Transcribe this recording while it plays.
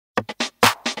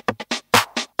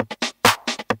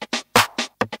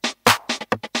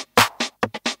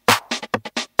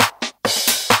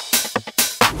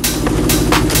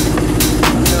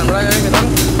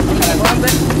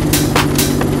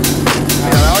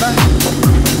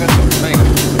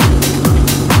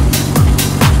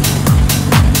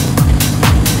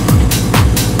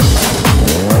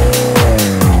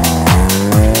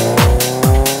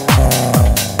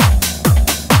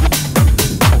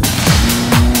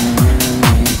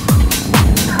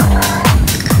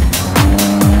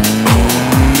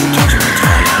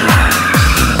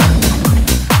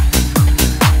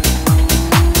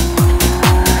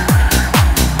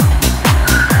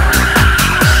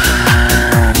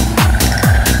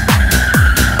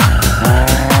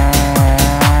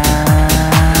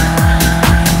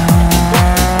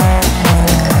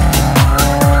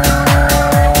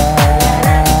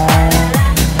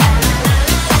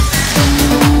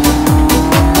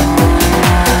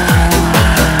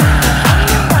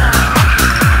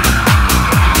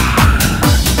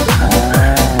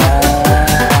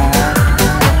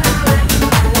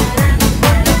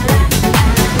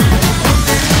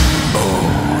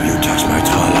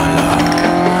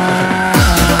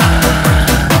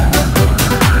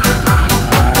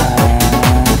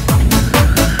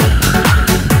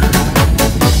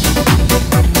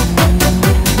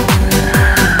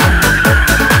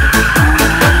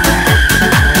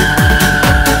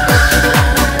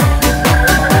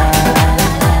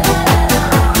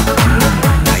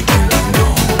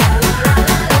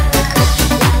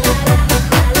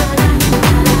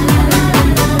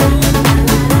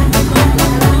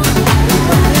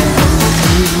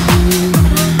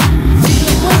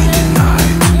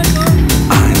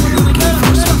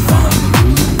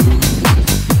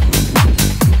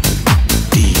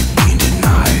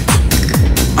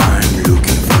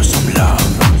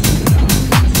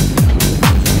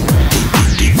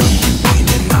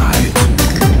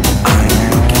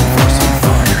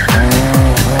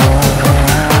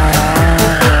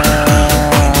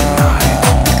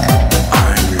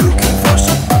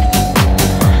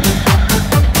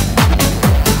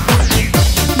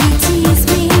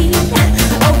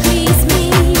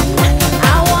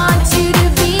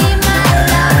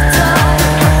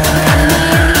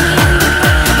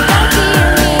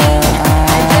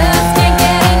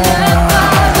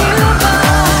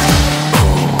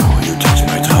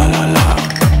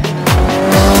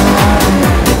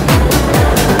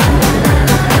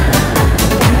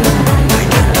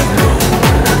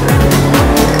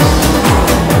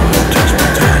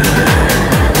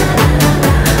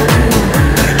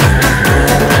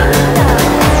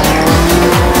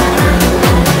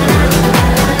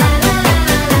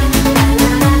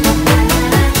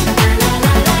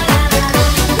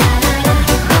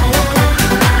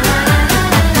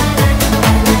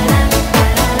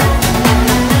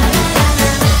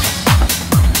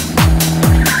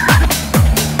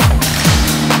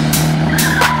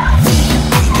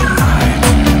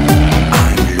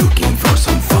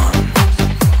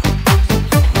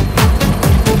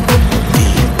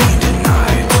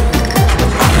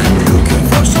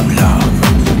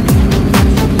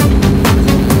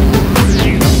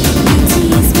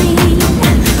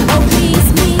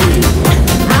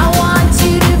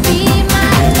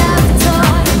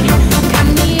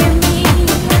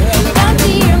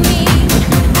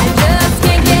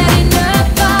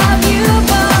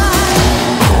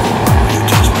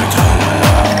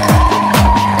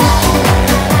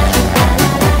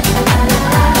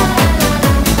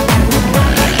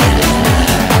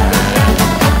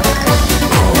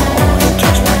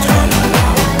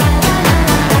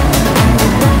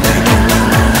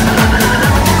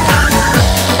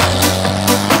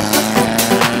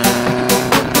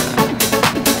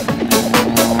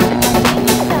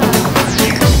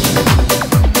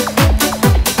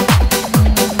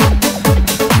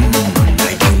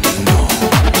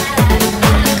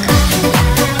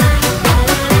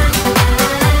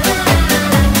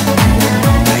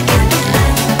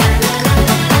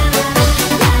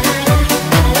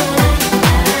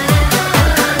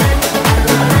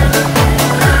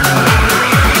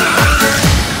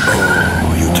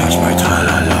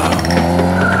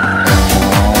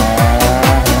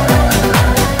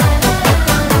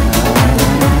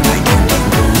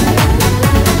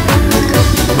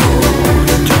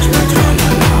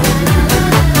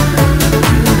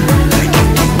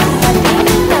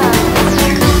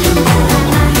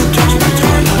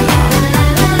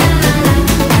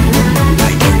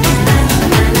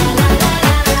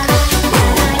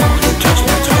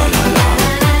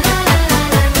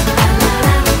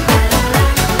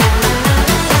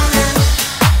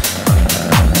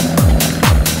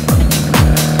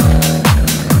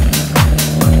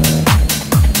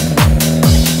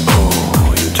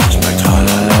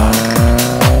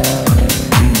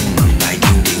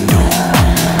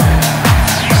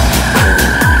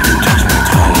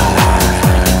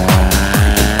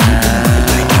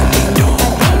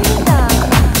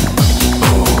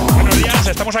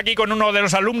con uno de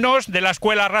los alumnos de la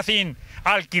escuela Racing,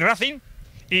 Alquiracing.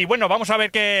 Y bueno, vamos a ver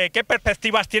qué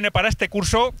perspectivas tiene para este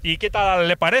curso y qué tal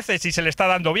le parece, si se le está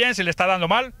dando bien, si le está dando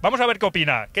mal. Vamos a ver qué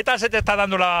opina. ¿Qué tal se te está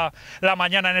dando la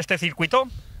mañana en este circuito?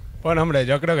 Bueno, hombre,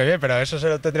 yo creo que bien, pero eso se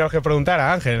lo tendríamos que preguntar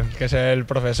a Ángel, que es el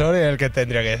profesor y el que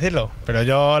tendría que decirlo. Pero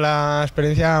yo la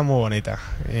experiencia muy bonita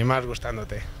y más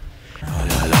gustándote.